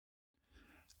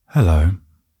Hello,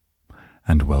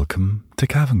 and welcome to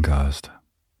Caverncast,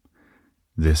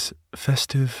 this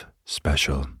festive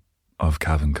special of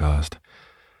Caverncast,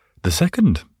 the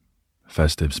second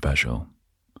festive special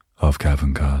of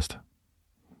Caverncast.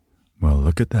 Well,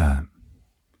 look at that.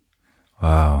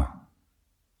 Wow,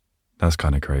 that's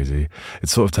kind of crazy.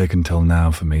 It's sort of taken till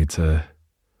now for it to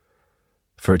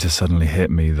suddenly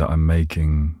hit me that I'm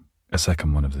making a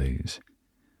second one of these.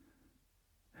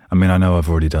 I mean, I know I've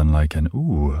already done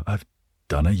I've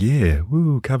done a year.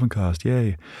 Woo, Caverncast,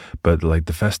 yay. But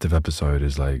the festive episode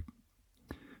is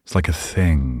it's like a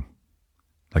thing.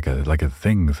 Like a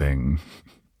thing.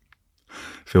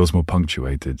 Feels more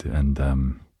punctuated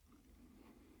and,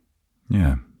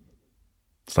 yeah.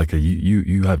 It's like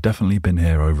you have definitely been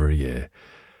here over a year.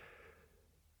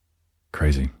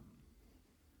 Crazy.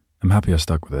 I'm happy I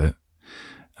stuck with it.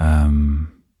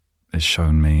 It's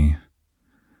shown me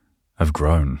I've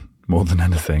grown more than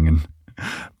anything and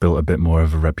built a bit more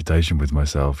of a reputation with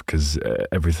myself, because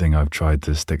everything I've tried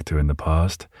to stick to in the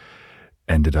past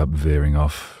ended up veering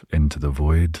off into the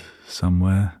void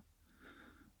somewhere,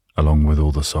 along with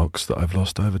all the socks that I've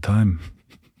lost over time.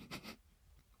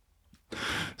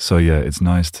 So yeah, it's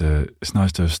nice to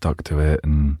have stuck to it,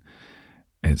 and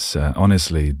it's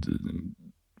honestly,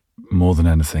 more than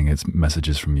anything, it's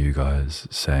messages from you guys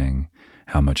saying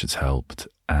how much it's helped,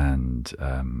 and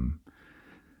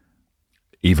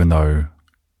even though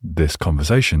this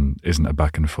conversation isn't a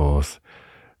back and forth,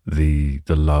 the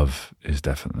love is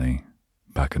definitely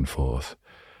back and forth,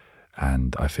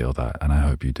 and I feel that, and I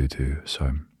hope you do too.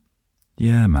 So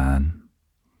yeah, man.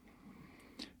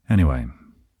 Anyway,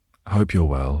 I hope you're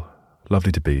well.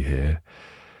 Lovely to be here.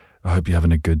 I hope you're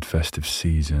having a good festive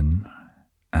season,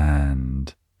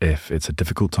 and if it's a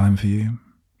difficult time for you,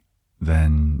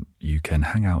 then you can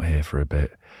hang out here for a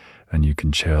bit and you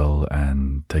can chill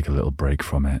and take a little break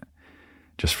from it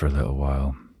just for a little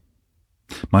while.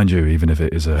 Mind you, even if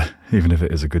it is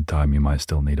a good time, you might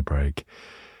still need a break.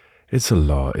 It's a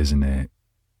lot, isn't it?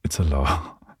 It's a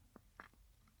lot.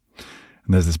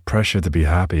 And there's this pressure to be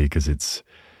happy because it's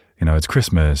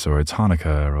Christmas or it's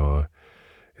Hanukkah or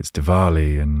it's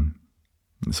Diwali, and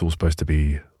it's all supposed to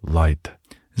be light.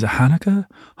 Is it Hanukkah?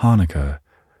 Hanukkah.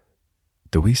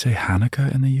 Do we say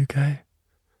Hanukkah in the UK?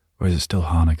 Or is it still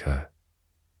Hanukkah?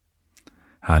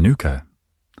 Hanukkah.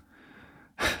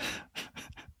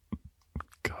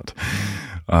 God.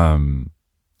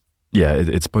 Yeah,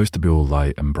 it's supposed to be all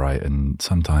light and bright, and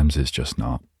sometimes it's just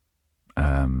not.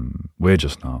 We're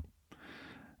just not.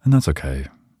 And that's okay.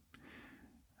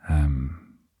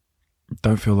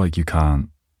 Don't feel like you can't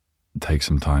take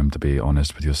some time to be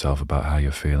honest with yourself about how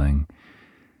you're feeling.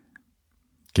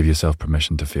 Give yourself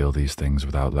permission to feel these things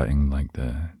without letting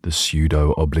the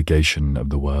pseudo obligation of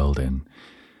the world in.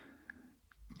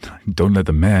 Don't let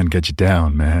the man get you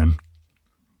down, man.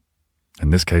 In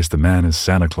this case, the man is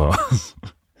Santa Claus.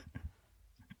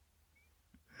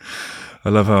 I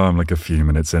love how I'm a few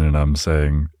minutes in and I'm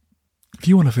saying, if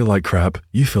you want to feel like crap,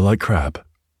 you feel like crap.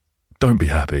 Don't be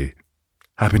happy.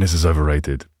 Happiness is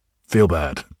overrated. Feel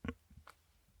bad.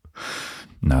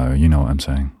 No, you know what I'm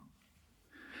saying.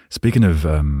 Speaking of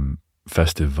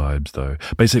festive vibes, though,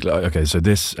 basically, okay. So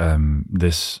this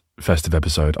festive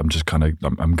episode, I'm just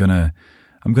I'm gonna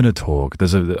talk.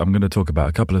 I'm gonna talk about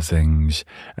a couple of things,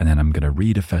 and then I'm gonna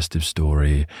read a festive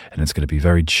story, and it's gonna be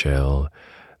very chill.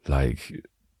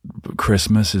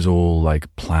 Christmas is all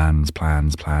plans,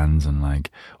 and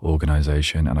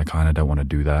organization, and I kind of don't want to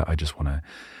do that. I just want to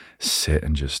sit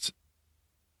and just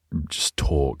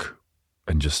talk,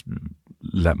 and just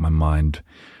let my mind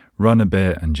run a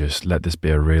bit, and just let this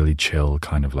be a really chill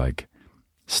kind of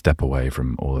step away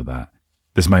from all of that.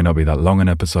 This may not be that long an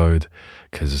episode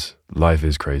because life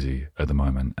is crazy at the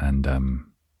moment, and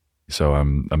so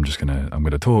I'm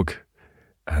gonna talk,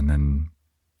 and then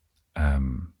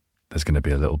there's gonna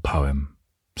be a little poem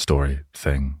story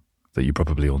thing that you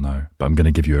probably all know, but I'm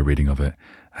gonna give you a reading of it,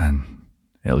 and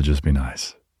it'll just be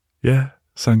nice. Yeah,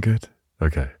 sound good?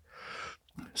 Okay.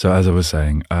 So as I was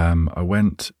saying, I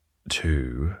went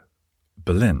to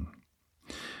Berlin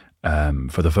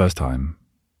for the first time,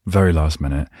 very last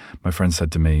minute. My friend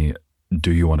said to me,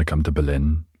 do you want to come to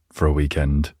Berlin for a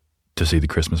weekend to see the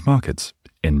Christmas markets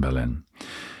in Berlin?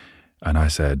 And I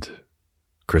said,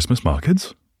 Christmas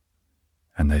markets?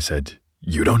 And they said,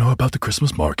 you don't know about the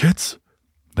Christmas markets?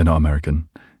 They're not American.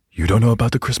 You don't know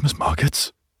about the Christmas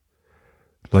markets?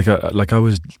 I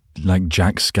was like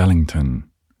Jack Skellington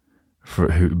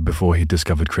before he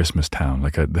discovered Christmas Town.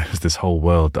 There was this whole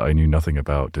world that I knew nothing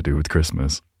about to do with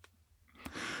Christmas.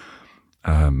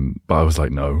 But I was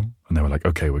like, no. And they were like,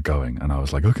 okay, we're going. And I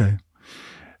was like, okay.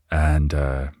 And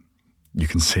you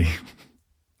can see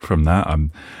from that.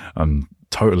 I'm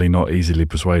totally not easily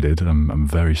persuaded. I'm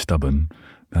very stubborn.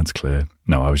 That's clear.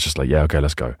 No, I was just like, yeah, okay,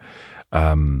 let's go.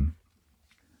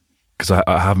 Because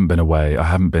I haven't been away. I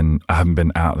haven't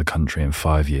been out of the country in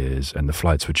 5 years, and the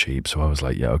flights were cheap. So I was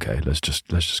like, yeah, okay, let's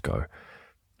just go.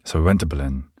 So we went to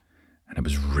Berlin, and it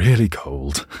was really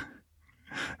cold.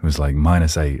 It was like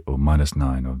 -8 or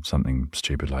 -9 or something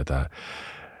stupid like that.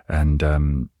 And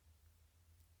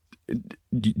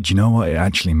do you know what? It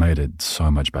actually made it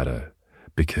so much better,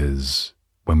 because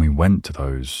when we went to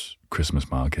those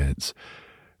Christmas markets,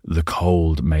 the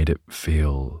cold made it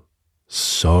feel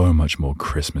so much more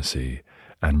Christmassy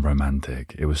and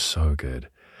romantic. It was so good.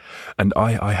 And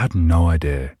I had no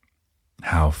idea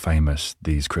how famous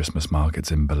these Christmas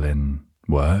markets in Berlin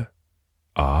were,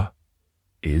 are,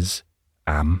 is,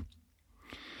 am.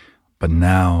 But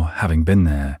now, having been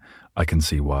there, I can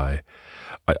see why.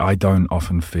 I don't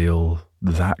often feel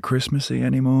that Christmassy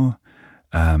anymore.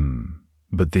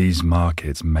 But these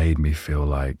markets made me feel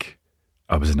like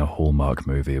I was in a Hallmark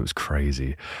movie. It was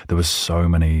crazy. There were so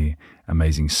many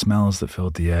amazing smells that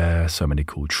filled the air, so many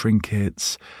cool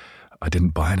trinkets. I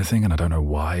didn't buy anything, and I don't know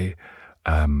why.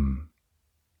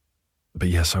 But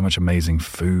yeah, so much amazing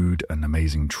food and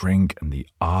amazing drink, and the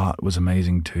art was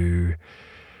amazing too.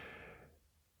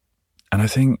 And I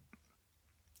think,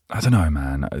 I don't know,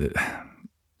 man,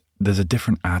 there's a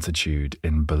different attitude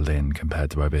in Berlin compared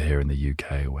to over here in the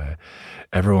UK, where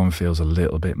everyone feels a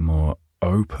little bit more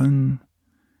open.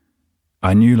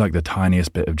 I knew like the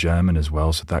tiniest bit of German as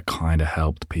well, so that kind of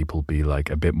helped people be like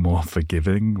a bit more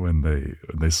forgiving when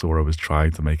they saw I was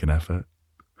trying to make an effort.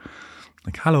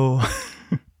 Like, hallo,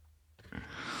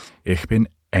 ich bin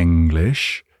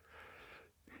Englisch.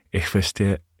 Ich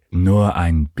verstehe nur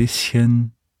ein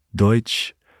bisschen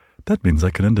Deutsch. That means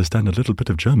I can understand a little bit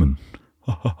of German.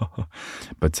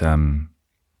 But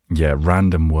yeah,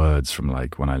 random words from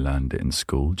like when I learned it in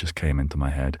school just came into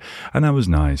my head, and that was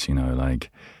nice, you know,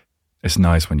 like it's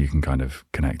nice when you can kind of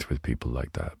connect with people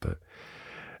like that. But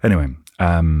anyway,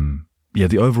 yeah,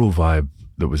 the overall vibe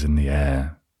that was in the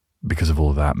air because of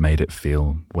all that made it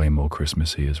feel way more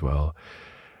Christmassy as well.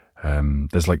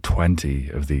 There's like 20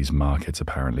 of these markets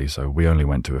apparently, so we only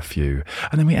went to a few,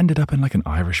 and then we ended up in like an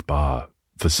Irish bar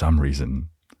for some reason,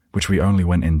 which we only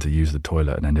went in to use the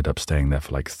toilet and ended up staying there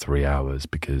for like 3 hours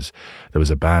because there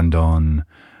was a band on.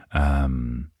 I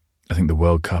think the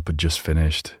World Cup had just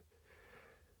finished.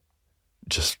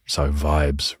 Just so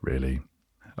vibes, really.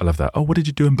 I love that. Oh, what did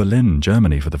you do in Berlin,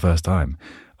 Germany for the first time?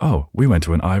 Oh, we went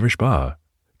to an Irish bar.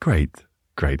 Great,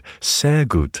 great. Sehr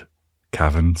gut,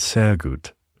 Kevin, sehr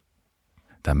gut.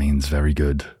 That means very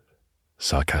good,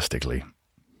 sarcastically,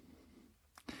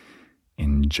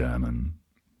 in German.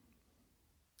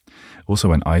 Also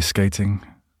went ice skating,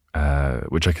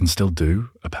 which I can still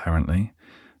do, apparently.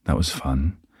 That was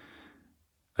fun.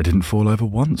 I didn't fall over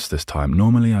once this time.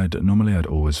 Normally I'd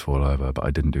always fall over, but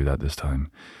I didn't do that this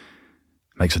time.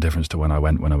 Makes a difference to when I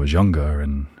went when I was younger,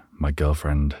 and my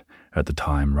girlfriend at the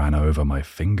time ran over my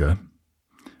finger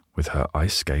with her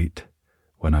ice skate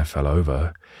when I fell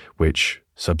over, which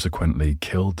subsequently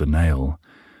killed the nail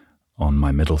on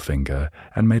my middle finger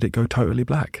and made it go totally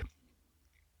black.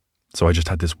 So I just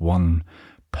had this one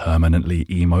permanently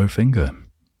emo finger.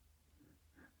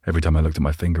 Every time I looked at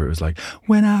my finger, it was like,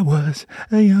 when I was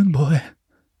a young boy,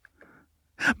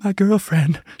 my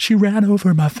girlfriend, she ran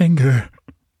over my finger.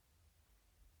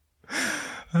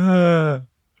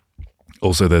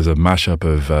 Also, there's a mashup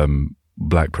of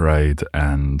Black Parade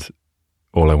and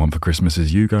All I Want for Christmas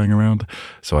Is You going around,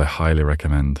 so I highly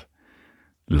recommend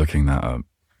looking that up.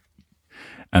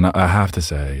 And I have to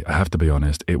say, I have to be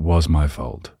honest, it was my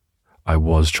fault. I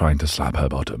was trying to slap her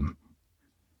bottom,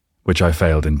 which I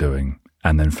failed in doing,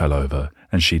 and then fell over,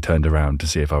 and she turned around to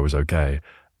see if I was okay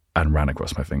and ran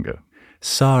across my finger.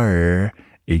 Sorry,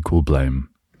 equal blame.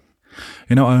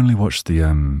 You know, I only watched the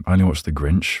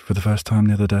Grinch for the first time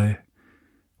the other day,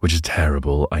 which is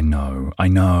terrible. I know.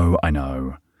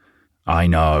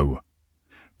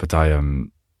 But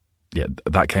yeah,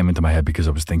 that came into my head because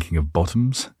I was thinking of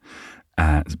bottoms.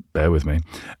 Bear with me.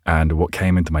 And what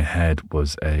came into my head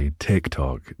was a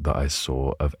TikTok that I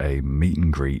saw of a meet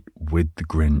and greet with the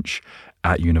Grinch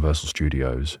at Universal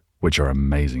Studios, which are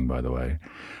amazing, by the way.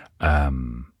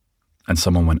 And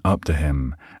someone went up to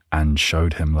him and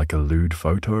showed him like a lewd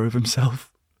photo of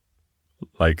himself,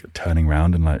 like turning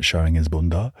around and like showing his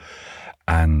bunda.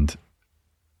 And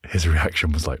his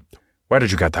reaction was like, "Where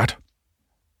did you get that?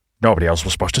 Nobody else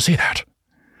was supposed to see that."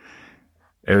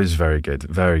 It was very good,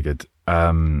 very good.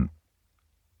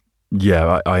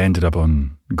 Yeah, I ended up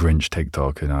on Grinch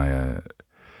TikTok, and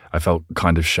I felt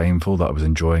kind of shameful that I was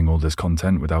enjoying all this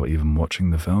content without even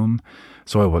watching the film.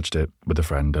 So I watched it with a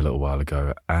friend a little while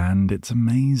ago, and it's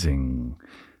amazing.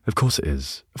 Of course it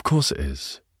is. Of course it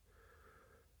is.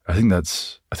 I think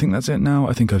that's it now.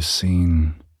 I think I've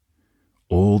seen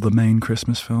all the main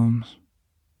Christmas films.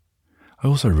 I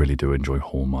also really do enjoy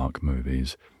Hallmark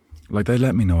movies. Like, they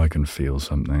let me know I can feel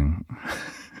something.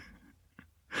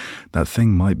 That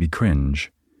thing might be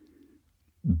cringe,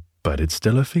 but it's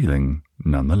still a feeling,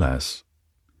 nonetheless.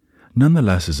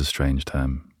 Nonetheless is a strange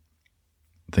term.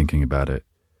 Thinking about it,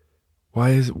 why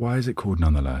is it called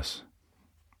nonetheless?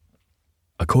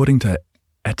 According to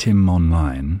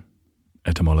Etymology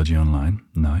Online,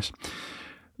 nice.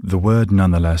 The word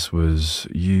nonetheless was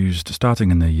used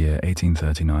starting in the year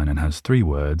 1839 and has 3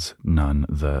 words, none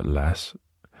the less.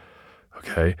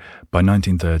 Okay, by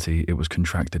 1930 it was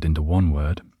contracted into 1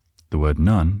 word. The word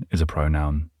none is a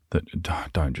pronoun that,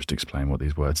 don't just explain what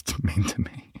these words mean to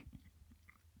me.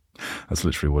 That's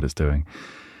literally what it's doing.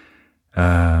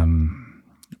 Blah,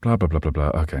 blah, blah, blah, blah.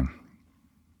 Okay.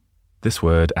 This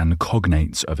word and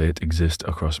cognates of it exist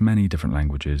across many different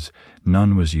languages.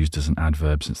 None was used as an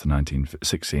adverb since the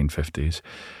 1650s,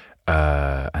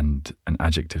 and an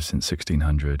adjective since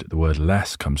 1600. The word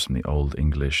less comes from the Old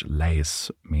English leis,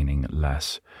 meaning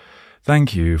less.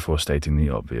 Thank you for stating the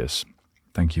obvious.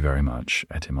 Thank you very much,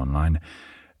 Etym Online.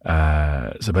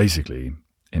 So basically,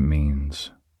 it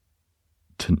means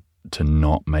to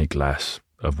not make less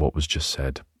of what was just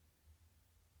said.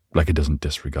 Like, it doesn't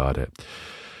disregard it.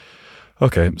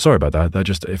 Okay, sorry about that.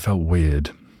 It felt weird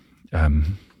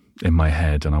in my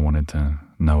head, and I wanted to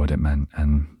know what it meant.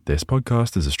 And this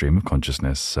podcast is a stream of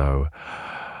consciousness, so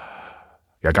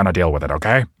you're gonna deal with it,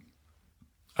 okay?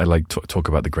 I talk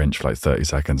about the Grinch for like 30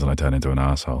 seconds, and I turn into an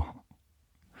asshole.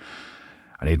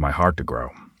 I need my heart to grow.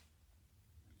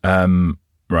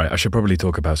 Right, I should probably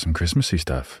talk about some Christmassy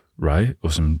stuff, right?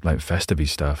 Or some like festive-y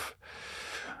stuff.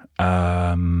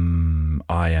 I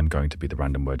am going to be the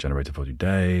random word generator for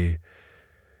today.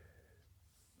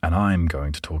 And I'm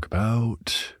going to talk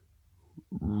about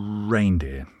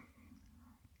reindeer.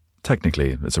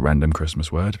 Technically, it's a random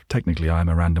Christmas word. Technically, I'm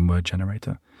a random word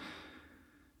generator.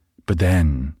 But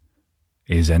then,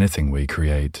 is anything we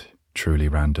create truly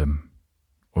random?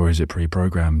 Or is it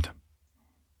pre-programmed?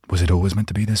 Was it always meant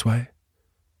to be this way?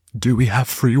 Do we have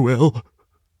free will?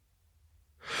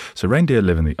 So reindeer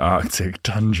live in the Arctic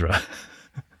tundra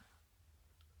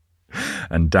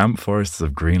and damp forests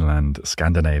of Greenland,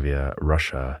 Scandinavia,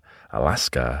 Russia,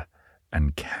 Alaska,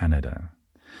 and Canada.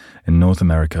 In North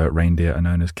America, reindeer are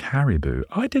known as caribou.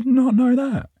 I did not know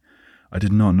that. I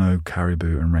did not know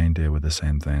caribou and reindeer were the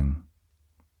same thing.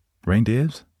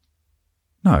 Reindeers?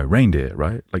 No, reindeer,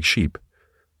 right? Like sheep.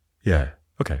 Yeah,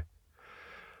 okay.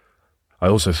 I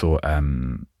also thought,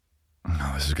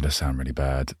 this is going to sound really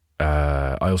bad.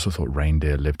 I also thought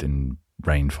reindeer lived in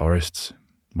rainforests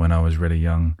when I was really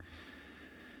young.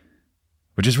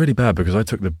 Which is really bad because I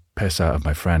took the piss out of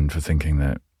my friend for thinking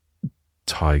that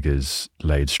tigers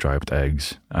laid striped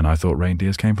eggs, and I thought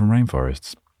reindeers came from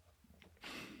rainforests.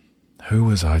 Who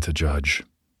was I to judge?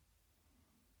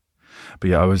 But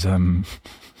yeah, I was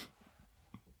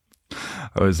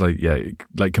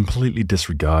completely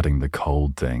disregarding the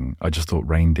cold thing. I just thought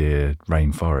reindeer,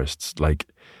 rainforests. Like,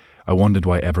 I wondered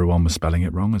why everyone was spelling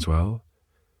it wrong as well.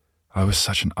 I was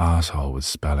such an asshole with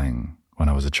spelling when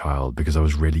I was a child because I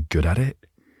was really good at it.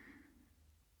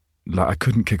 Like, I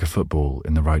couldn't kick a football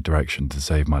in the right direction to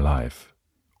save my life,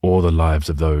 or the lives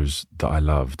of those that I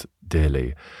loved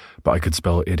dearly, but I could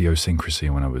spell idiosyncrasy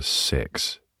when I was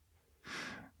 6.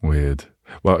 Weird.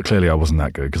 Well, clearly I wasn't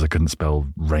that good because I couldn't spell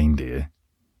reindeer.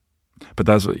 But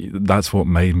that's what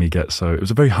made me get so... It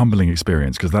was a very humbling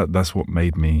experience because that's what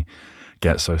made me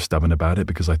get so stubborn about it,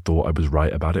 because I thought I was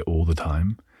right about it all the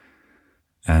time.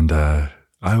 And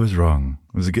I was wrong.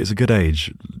 It's a good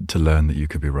age to learn that you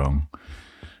could be wrong.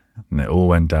 And it all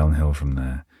went downhill from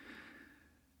there.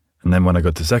 And then when I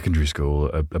got to secondary school,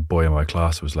 a boy in my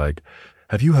class was like,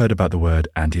 "Have you heard about the word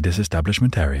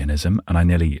anti-disestablishmentarianism?" And I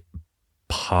nearly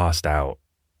passed out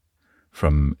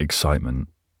from excitement.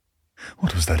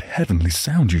 What was that heavenly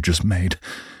sound you just made?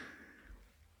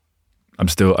 I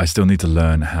still need to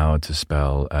learn how to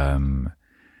spell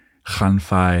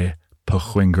Chanfai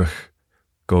Pochwinguch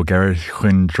Goger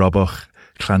Chwindroboch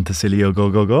Llantysilio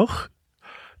Gogogoch.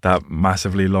 That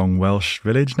massively long Welsh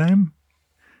village name?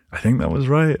 I think that was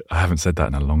right. I haven't said that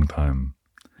in a long time.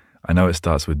 I know it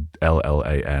starts with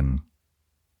Llan.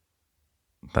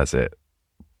 That's it.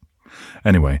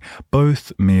 Anyway,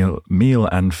 both male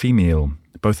and female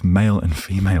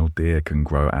deer can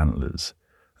grow antlers.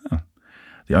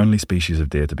 The only species of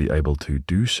deer to be able to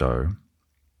do so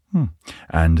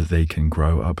And they can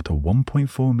grow up to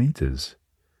 1.4 meters.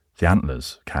 The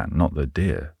antlers can, not the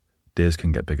deer. Deers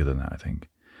can get bigger than that, I think.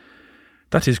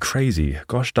 That is crazy.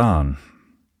 Gosh darn.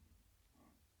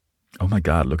 Oh my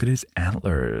God, look at his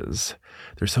antlers.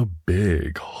 They're so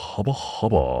big. Hubba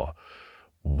hubba.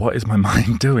 What is my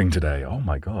mind doing today? Oh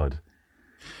my God.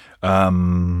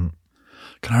 Can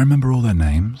I remember all their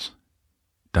names?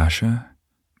 Dasher,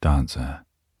 Dancer,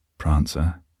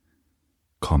 Prancer,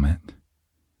 Comet,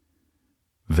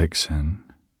 Vixen,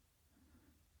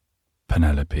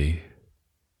 Penelope,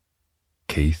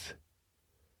 Keith,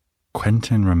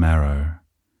 Quentin Romero,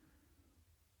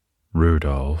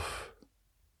 Rudolph,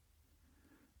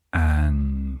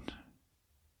 and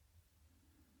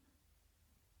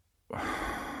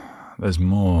there's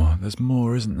more,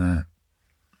 isn't there?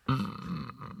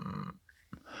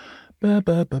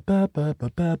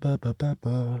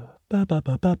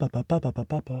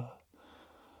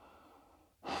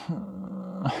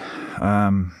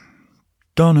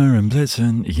 Donner and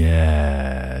Blitzen.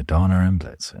 Yeah, Donner and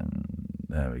Blitzen.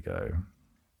 There we go.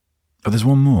 Oh, there's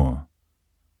one more.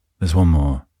 It's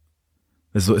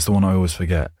the one I always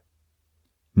forget.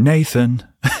 Nathan.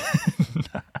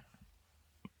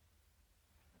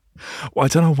 Well, I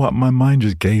don't know what, my mind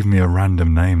just gave me a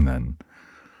random name then.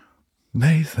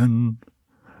 Nathan.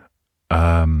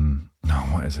 No,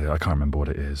 what is it? I can't remember what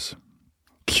it is.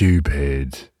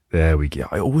 Cupid. There we go.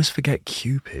 I always forget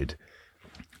Cupid.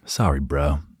 Sorry,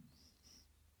 bro.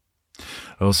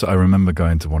 Also, I remember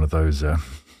going to one of those...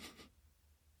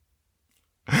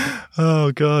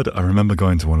 Oh, God. I remember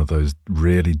going to one of those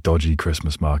really dodgy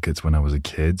Christmas markets when I was a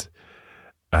kid.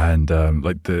 And,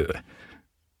 like the...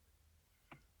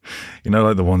 You know,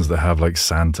 like the ones that have, like,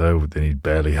 Santa, and he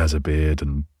barely has a beard,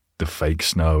 and the fake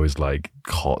snow is, like,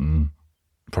 cotton.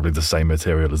 Probably the same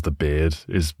material as the beard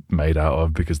is made out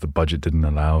of because the budget didn't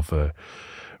allow for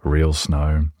real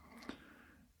snow.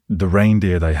 The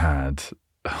reindeer they had,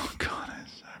 oh God,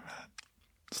 it's so bad.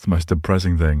 It's the most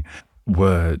depressing thing,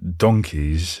 were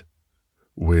donkeys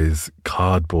with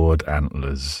cardboard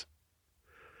antlers.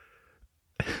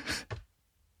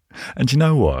 And do you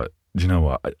know what?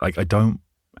 I don't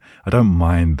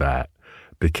mind that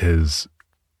because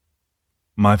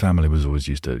my family was always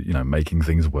used to, making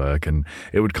things work, and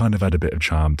it would kind of add a bit of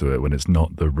charm to it when it's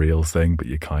not the real thing, but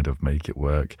you kind of make it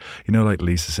work. Like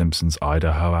Lisa Simpson's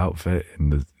Idaho outfit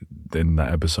in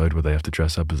that episode where they have to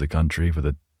dress up as a country for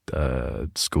the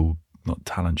school, not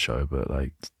talent show, but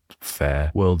like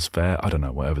fair, World's Fair. I don't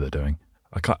know, whatever they're doing.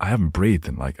 I haven't breathed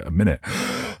in like a minute.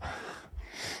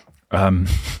 The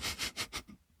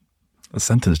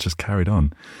sentence just carried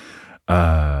on.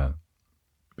 Yeah,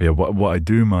 what I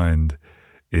do mind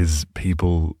is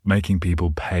making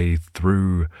people pay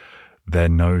through their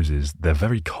noses, their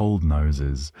very cold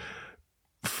noses,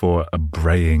 for a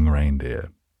braying reindeer.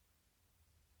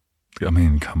 I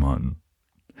mean, come on.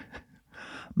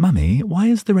 Mummy, why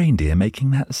is the reindeer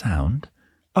making that sound?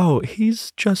 Oh,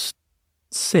 he's just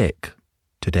sick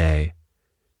today.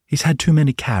 He's had too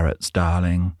many carrots,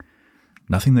 darling.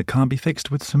 Nothing that can't be fixed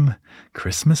with some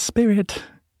Christmas spirit.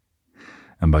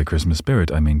 And by Christmas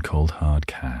spirit, I mean cold hard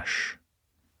cash.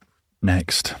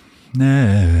 Next. What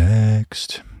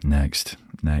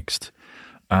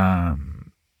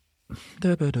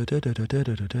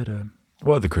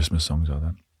other Christmas songs are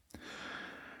there?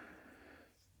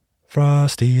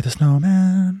 Frosty the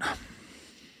Snowman.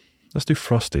 Let's do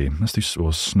Frosty.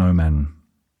 Or Snowman.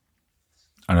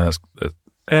 I know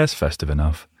that's festive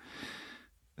enough.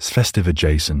 It's festive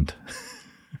adjacent.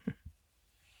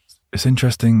 It's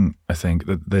interesting, I think,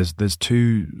 that there's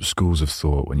two schools of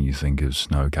thought when you think of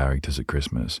snow characters at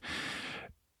Christmas.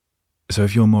 So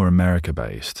if you're more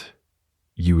America-based,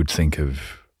 you would think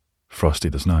of Frosty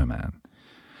the Snowman.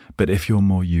 But if you're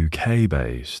more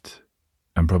UK-based,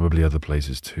 and probably other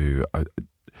places too, and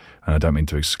I don't mean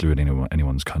to exclude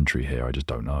anyone's country here, I just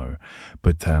don't know,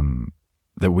 but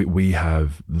that we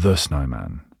have the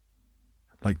Snowman.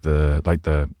 How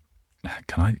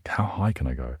high can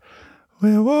I go?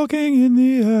 We're walking in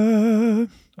the air.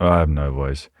 Oh, I have no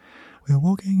voice. We're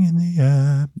walking in the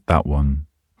air. That one.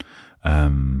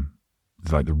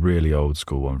 Like the really old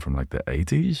school one from like the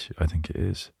 80s, I think it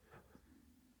is.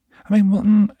 I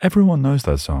mean, everyone knows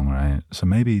that song, right? So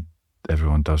maybe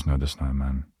everyone does know the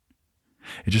Snowman.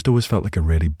 It just always felt like a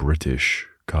really British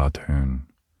cartoon.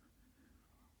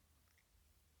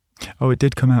 Oh, it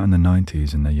did come out in the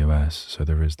 90s in the US, so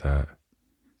there is that.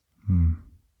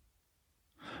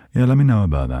 Yeah, let me know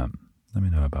about that. Let me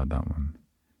know about that one.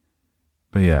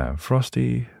 But yeah,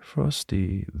 Frosty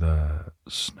the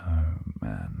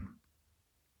Snowman.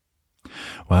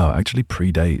 Wow, actually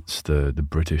predates the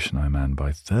British Snowman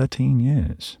by 13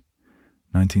 years.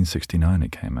 1969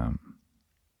 it came out.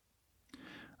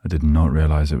 I did not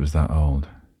realize it was that old.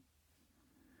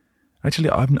 Actually,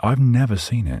 I've never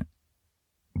seen it,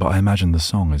 but I imagine the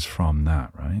song is from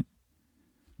that, right?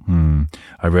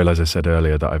 I realize I said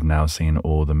earlier that I've now seen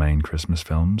all the main Christmas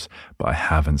films, but I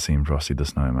haven't seen Frosty the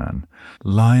Snowman.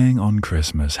 Lying on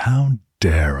Christmas, how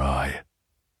dare I?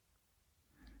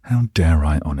 How dare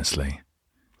I, honestly?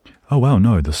 Oh, well,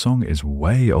 no, the song is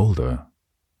way older.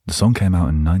 The song came out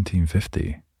in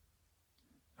 1950.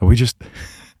 Are we just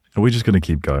going to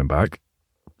keep going back?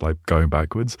 Like, going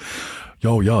backwards?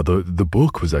 Yeah, the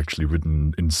book was actually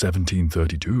written in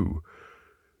 1732.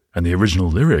 And the original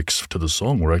lyrics to the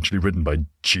song were actually written by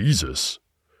Jesus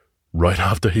right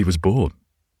after he was born.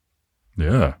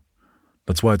 Yeah,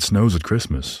 that's why it snows at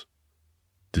Christmas.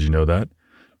 Did you know that?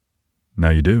 Now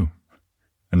you do.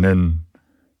 And then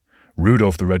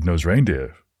Rudolph the Red-Nosed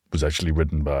Reindeer was actually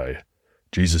written by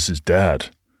Jesus'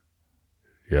 dad.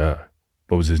 Yeah.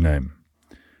 What was his name?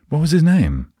 What was his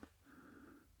name?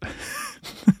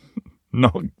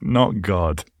 Not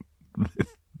God.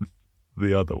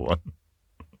 The other one.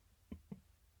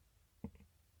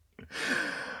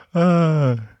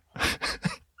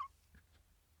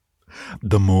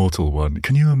 The mortal one.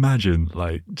 Can you imagine,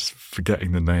 like, just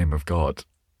forgetting the name of God?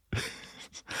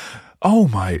 Oh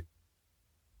my...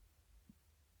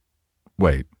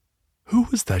 Wait, who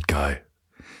was that guy?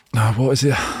 No, what was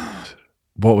it?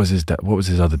 What was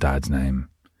his other dad's name?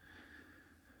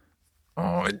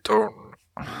 Oh, I don't...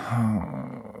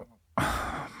 Oh,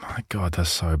 my God, that's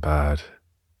so bad.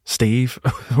 Steve?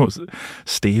 What was it?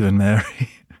 Steve and Mary?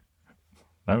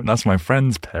 No, that's my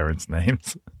friend's parents'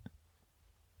 names.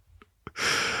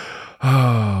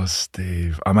 Oh,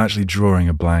 Steve. I'm actually drawing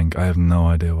a blank. I have no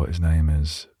idea what his name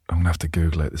is. I'm going to have to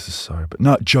Google it. This is so... But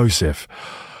no, Joseph.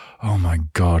 Oh, my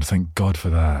God. Thank God for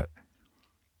that.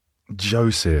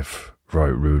 Joseph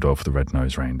wrote Rudolph the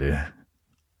Red-Nosed Reindeer.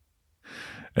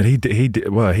 And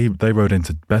they rode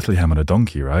into Bethlehem on a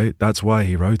donkey, right? That's why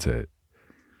he wrote it.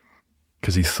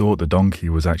 Because he thought the donkey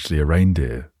was actually a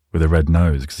reindeer with a red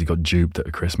nose, because he got duped at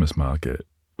a Christmas market,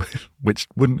 which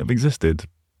wouldn't have existed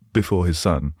before his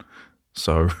son.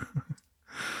 So,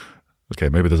 okay,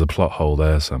 maybe there's a plot hole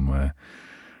there somewhere.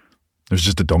 It was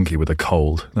just a donkey with a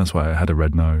cold. That's why it had a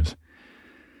red nose.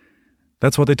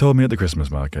 That's what they told me at the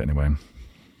Christmas market, anyway.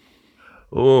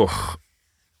 Oh,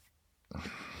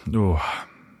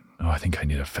 I think I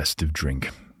need a festive drink.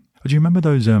 Oh, do you remember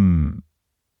those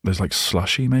like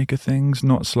slushy maker things?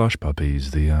 Not slush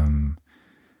puppies. They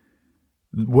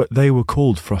were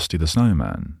called Frosty the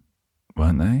Snowman,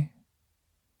 weren't they?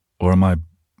 Or am I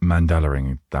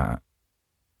Mandelaring that?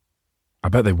 I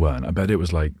bet they weren't. I bet it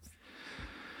was like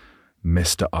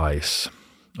Mr. Ice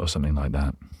or something like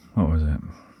that. What was it?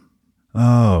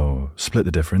 Oh, split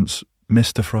the difference.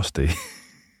 Mr. Frosty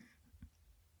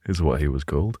is what he was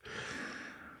called.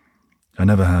 I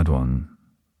never had one.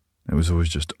 It was always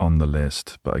just on the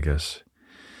list, but I guess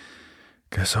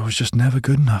I was just never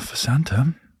good enough for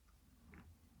Santa.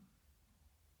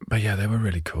 But yeah, they were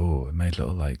really cool. It made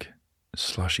little like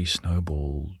slushy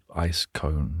snowball ice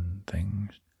cone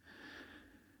things.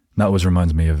 That always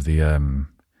reminds me of the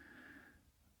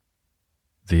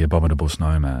Abominable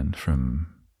Snowman from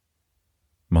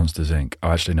Monsters, Inc.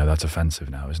 Oh, actually, no, that's offensive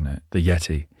now, isn't it? The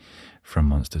Yeti from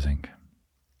Monsters, Inc.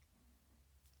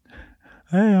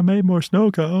 Hey, I made more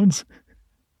snow cones.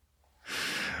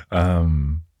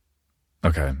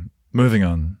 Okay, moving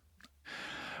on.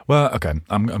 Well, okay,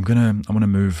 I'm gonna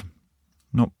move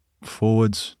not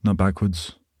forwards, not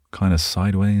backwards, kind of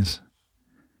sideways.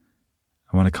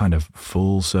 I want to kind of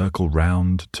full circle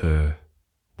round to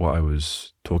what I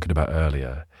was talking about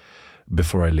earlier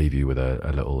before I leave you with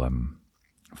a little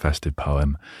festive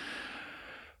poem,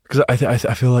 because I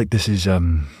feel like this is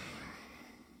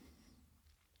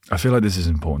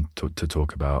important to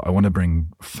talk about. I want to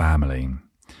bring family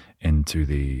into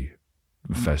the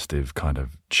festive kind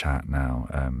of chat now,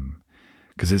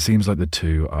 because it seems like the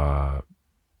two are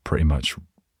pretty much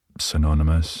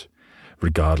synonymous.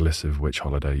 Regardless of which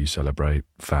holiday you celebrate,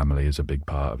 family is a big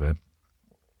part of it,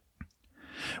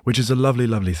 which is a lovely,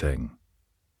 lovely thing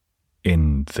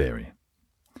in theory.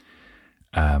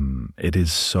 It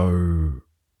is so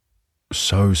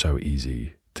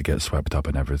easy to get swept up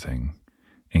in everything,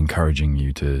 encouraging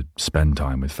you to spend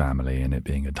time with family and it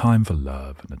being a time for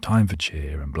love and a time for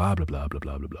cheer and blah, blah, blah, blah,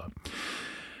 blah, blah, blah.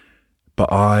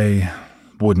 But I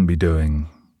wouldn't be doing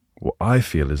what I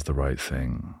feel is the right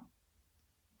thing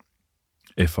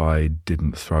if I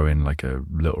didn't throw in like a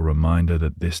little reminder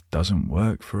that this doesn't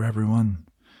work for everyone.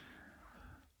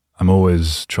 I'm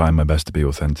always trying my best to be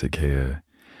authentic here,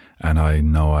 and I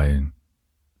know I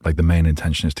Like the main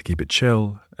intention is to keep it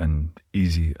chill and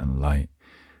easy and light.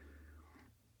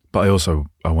 But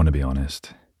I want to be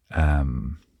honest,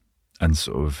 and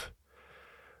sort of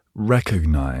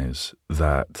recognize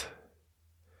that,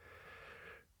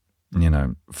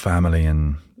 family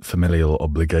and familial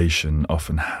obligation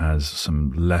often has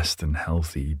some less than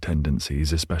healthy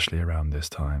tendencies, especially around this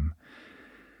time.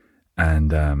 And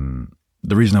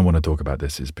the reason I want to talk about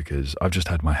this is because I've just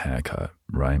had my hair cut,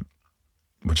 right?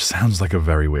 Which sounds like a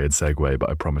very weird segue, but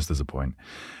I promise there's a point.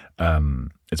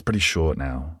 It's pretty short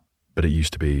now, but it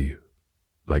used to be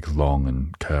like long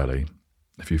and curly.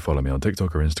 If you follow me on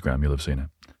TikTok or Instagram, you'll have seen it.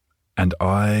 And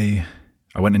I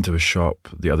went into a shop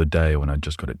the other day when I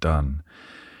just got it done,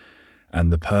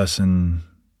 and the person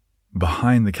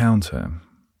behind the counter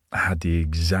had the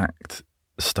exact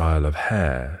style of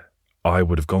hair I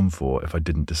would have gone for if I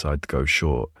didn't decide to go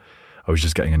short. I was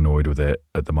just getting annoyed with it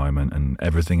at the moment, and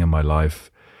everything in my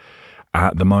life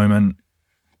at the moment,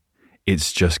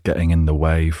 it's just getting in the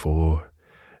way for.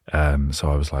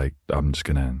 So I was like, I'm just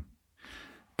gonna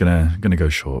go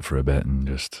short for a bit and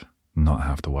just not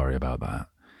have to worry about that.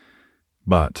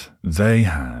 But they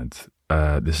had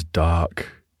this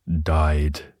dark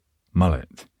dyed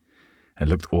mullet. It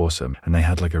looked awesome, and they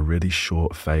had like a really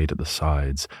short fade at the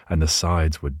sides, and the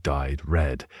sides were dyed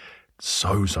red.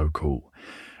 So cool.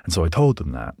 And so I told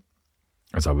them that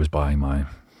as I was buying my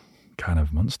can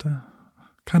of Monster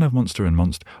and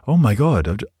Monster. Oh my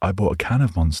God, I bought a can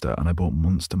of Monster and I bought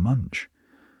Monster Munch.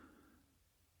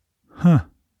 Huh.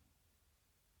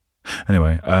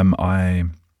 Anyway, I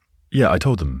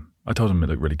told them it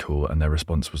looked really cool, and their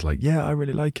response was like, yeah, I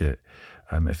really like it.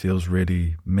 It feels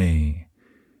really me.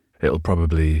 It'll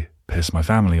probably piss my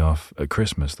family off at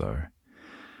Christmas though.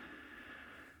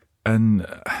 And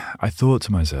I thought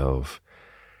to myself,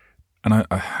 there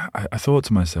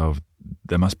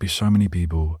must be so many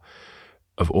people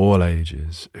of all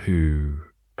ages who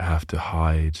have to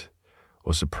hide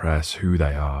or suppress who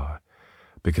they are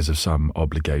because of some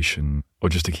obligation or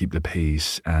just to keep the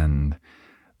peace, and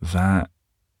that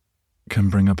can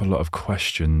bring up a lot of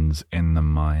questions in the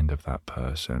mind of that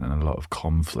person and a lot of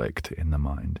conflict in the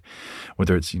mind,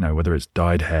 whether it's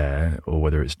dyed hair or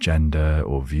whether it's gender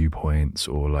or viewpoints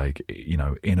or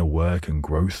inner work and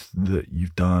growth that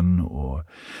you've done, or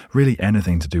really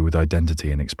anything to do with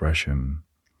identity and expression.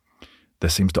 There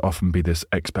seems to often be this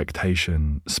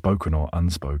expectation, spoken or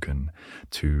unspoken,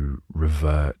 to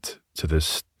revert to the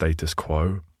status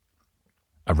quo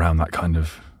around that kind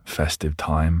of festive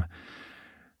time,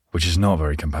 which is not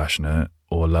very compassionate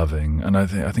or loving. And I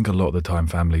think a lot of the time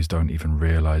families don't even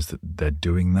realize that they're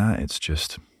doing that. It's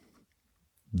just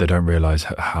they don't realize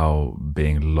how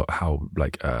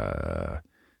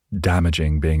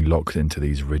damaging being locked into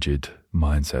these rigid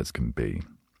mindsets can be.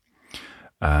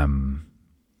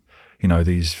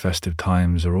 These festive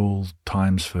times are all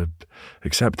times for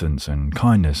acceptance and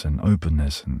kindness and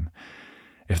openness. And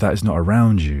if that is not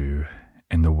around you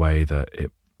in the way that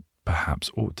it perhaps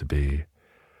ought to be,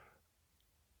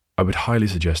 I would highly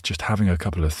suggest just having a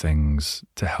couple of things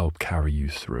to help carry you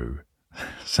through.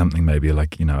 Something maybe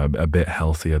a bit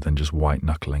healthier than just white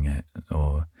knuckling it,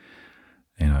 or,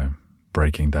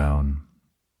 breaking down,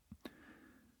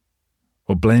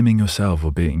 or blaming yourself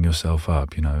or beating yourself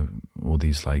up, all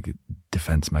these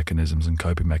defense mechanisms and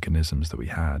coping mechanisms that we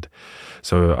had.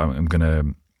 So I'm going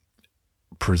to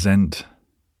present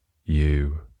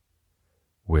you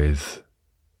with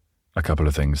a couple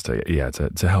of things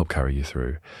to help carry you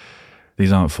through.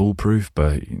 These aren't foolproof,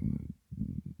 but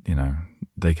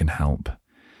they can help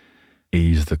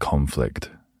ease the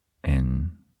conflict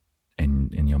in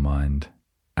your mind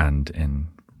and in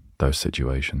those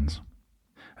situations.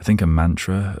 I think a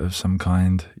mantra of some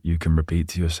kind you can repeat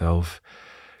to yourself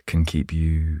can keep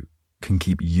you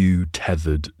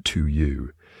tethered to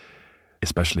you,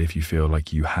 especially if you feel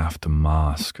like you have to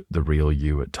mask the real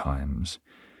you at times.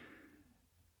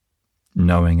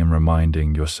 Knowing and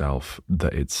reminding yourself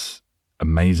that it's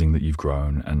amazing that you've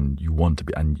grown and you want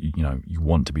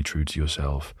to be true to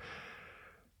yourself.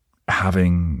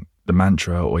 Having the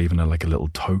mantra, or even a little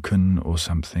token or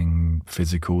something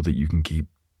physical that you can keep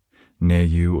near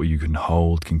you or you can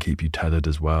hold, can keep you tethered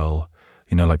as well.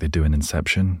 Like they do in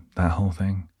Inception, that whole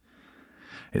thing.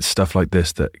 It's stuff like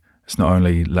this that it's not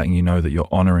only letting you know that you're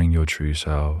honoring your true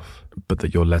self, but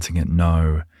that you're letting it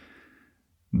know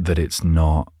that it's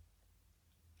not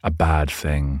a bad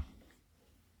thing.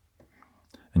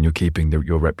 And you're keeping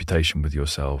your reputation with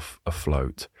yourself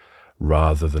afloat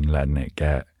rather than letting it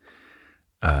get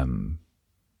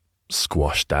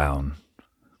squashed down.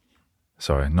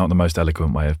 Sorry, not the most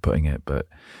eloquent way of putting it, but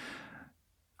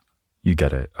you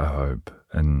get it, I hope.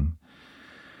 And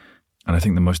And I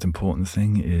think the most important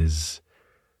thing is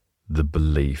the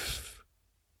belief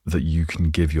that you can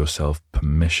give yourself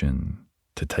permission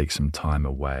to take some time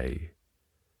away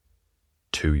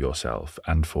to yourself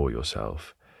and for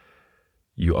yourself.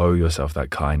 You owe yourself that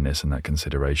kindness and that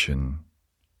consideration.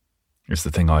 It's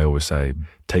the thing I always say,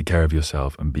 take care of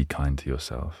yourself and be kind to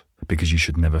yourself, because you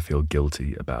should never feel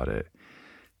guilty about it.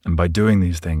 And by doing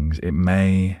these things, it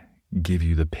may give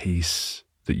you the peace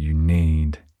that you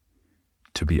need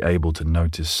to be able to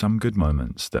notice some good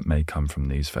moments that may come from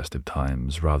these festive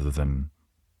times, rather than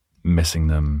missing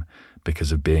them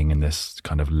because of being in this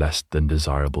kind of less than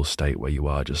desirable state where you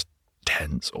are just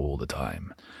tense all the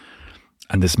time.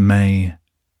 And this may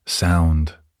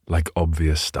sound like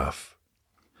obvious stuff,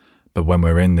 but when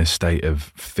we're in this state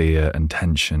of fear and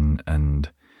tension and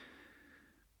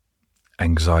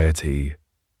anxiety,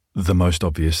 the most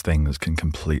obvious things can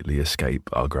completely escape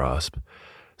our grasp.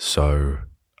 So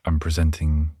I'm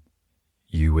presenting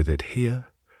you with it here,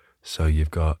 so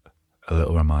you've got a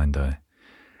little reminder,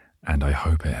 and I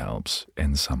hope it helps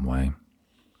in some way.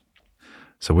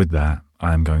 So with that,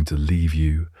 I am going to leave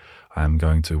you. I am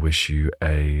going to wish you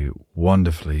a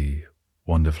wonderfully,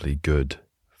 wonderfully good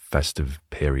festive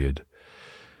period.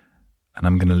 And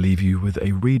I'm going to leave you with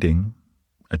a reading,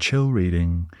 a chill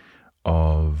reading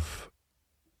of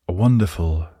a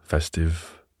wonderful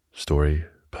festive story,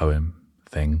 poem,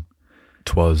 thing.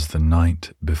 'Twas the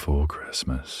night before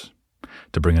Christmas,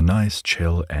 to bring a nice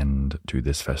chill end to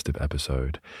this festive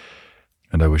episode.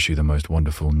 And I wish you the most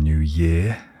wonderful new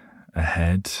year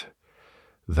ahead,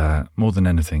 that more than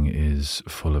anything is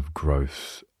full of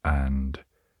growth and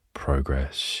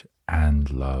progress and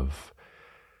love.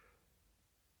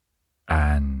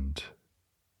 And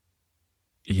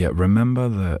yet remember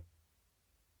that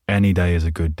any day is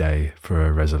a good day for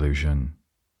a resolution,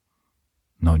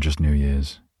 not just New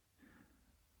Year's.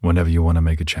 Whenever you want to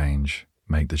make a change,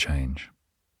 make the change.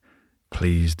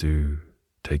 Please do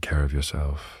take care of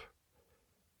yourself.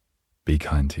 Be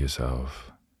kind to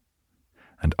yourself.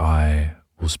 And I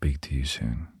will speak to you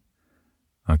soon.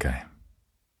 Okay.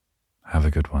 Have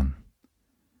a good one.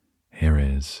 Here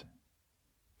is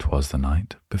 'Twas the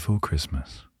Night Before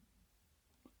Christmas.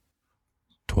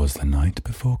 'Twas the night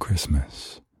before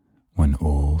Christmas, when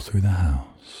all through the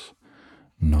house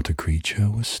not a creature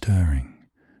was stirring,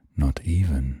 not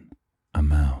even a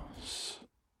mouse.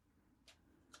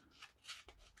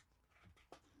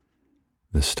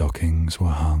 The stockings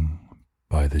were hung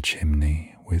by the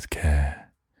chimney with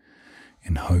care,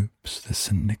 in hopes that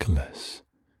St. Nicholas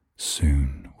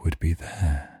soon would be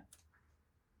there.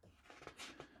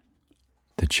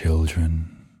 The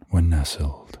children were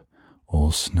nestled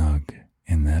all snug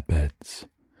in their beds,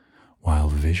 while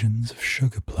visions of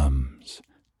sugar plums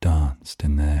danced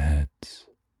in their heads.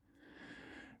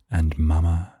 And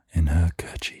Mamma in her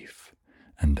kerchief,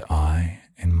 and I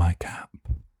in my cap,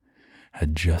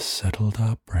 had just settled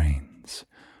our brains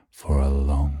for a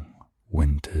long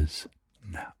winter's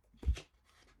nap.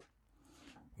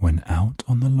 When out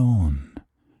on the lawn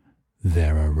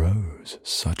there arose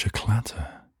such a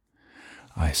clatter,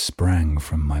 I sprang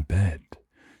from my bed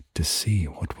to see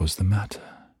what was the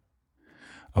matter.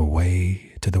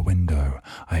 Away to the window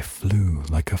I flew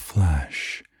like a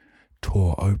flash,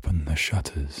 tore open the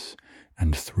shutters,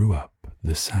 and threw up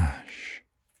the sash.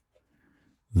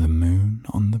 The moon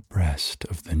on the breast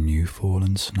of the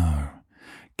new-fallen snow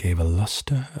gave a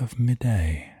lustre of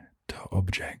midday to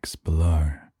objects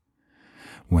below,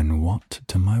 when what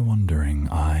to my wondering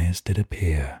eyes did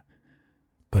appear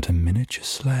but a miniature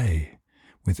sleigh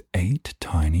with 8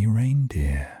 tiny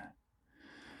reindeer,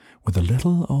 with a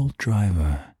little old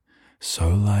driver, so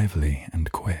lively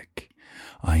and quick,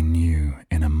 I knew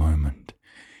in a moment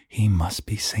he must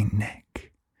be St.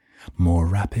 Nick. More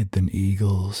rapid than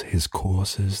eagles his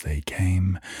coursers they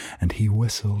came, and he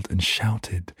whistled and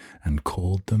shouted and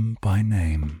called them by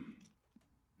name.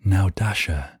 Now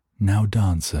Dasher, now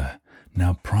Dancer,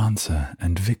 now Prancer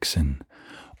and Vixen,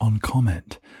 on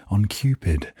Comet, on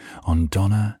Cupid, on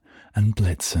Donner and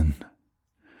Blitzen.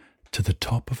 To the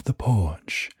top of the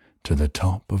porch, to the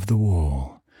top of the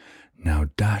wall, now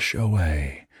dash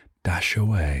away, dash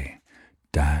away,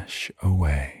 dash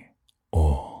away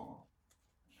all.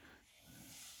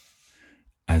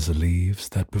 As leaves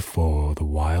that before the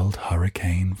wild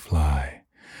hurricane fly,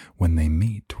 when they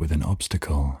meet with an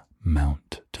obstacle,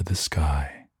 mount to the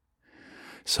sky,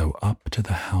 so up to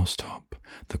the housetop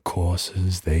the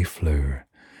coursers they flew,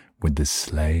 with the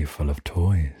sleigh full of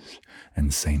toys,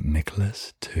 and St.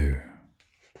 Nicholas too.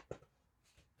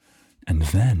 And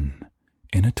then,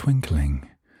 in a twinkling,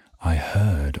 I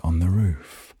heard on the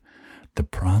roof the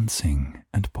prancing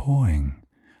and pawing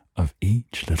of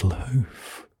each little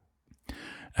hoof.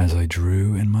 As I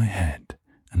drew in my head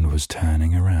and was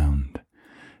turning around,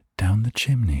 down the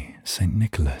chimney St.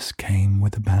 Nicholas came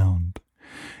with a bound.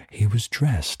 He was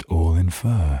dressed all in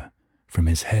fur, from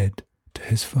his head to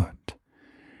his foot,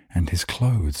 and his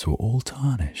clothes were all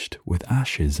tarnished with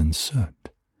ashes and soot.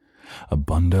 A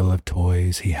bundle of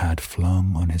toys he had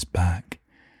flung on his back,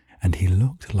 and he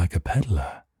looked like a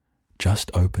peddler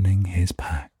just opening his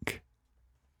pack.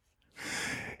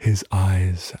 His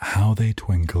eyes, how they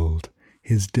twinkled,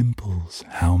 his dimples,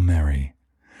 how merry.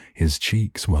 His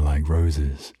cheeks were like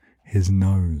roses, his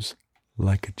nose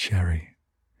like a cherry.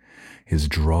 His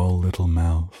droll little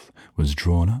mouth was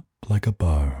drawn up like a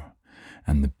bow,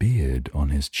 and the beard on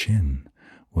his chin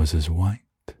was as white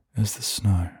as the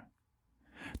snow.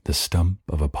 The stump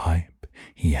of a pipe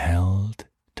he held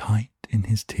tight in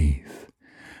his teeth,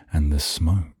 and the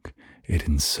smoke, it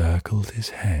encircled his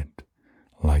head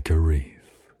like a wreath.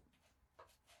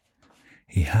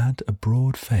 He had a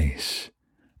broad face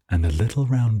and a little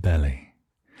round belly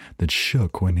that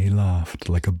shook when he laughed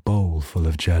like a bowl full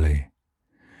of jelly.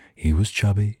 He was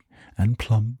chubby and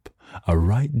plump, a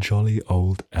right jolly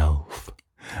old elf,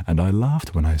 and I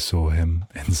laughed when I saw him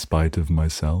in spite of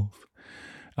myself.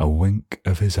 A wink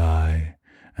of his eye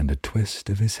and a twist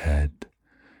of his head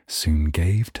soon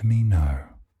gave to me know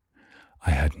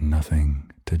I had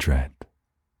nothing to dread.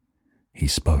 He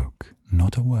spoke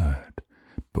not a word,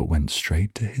 but went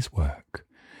straight to his work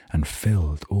and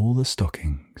filled all the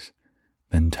stockings,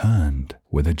 then turned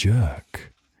with a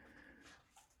jerk,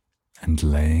 and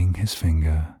laying his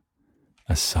finger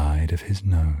aside of his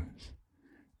nose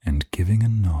and giving a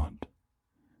nod,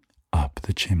 up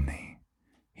the chimney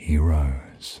he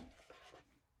rose.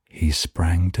 He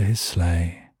sprang to his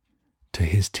sleigh, to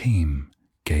his team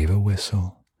gave a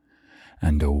whistle,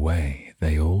 and away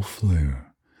they all flew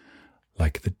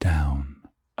like the down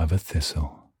of a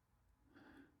thistle.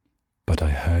 But I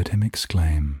heard him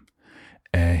exclaim,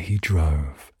 ere he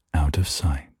drove out of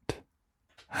sight,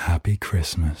 Happy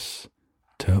Christmas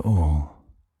to all,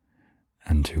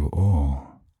 and to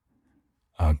all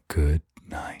a good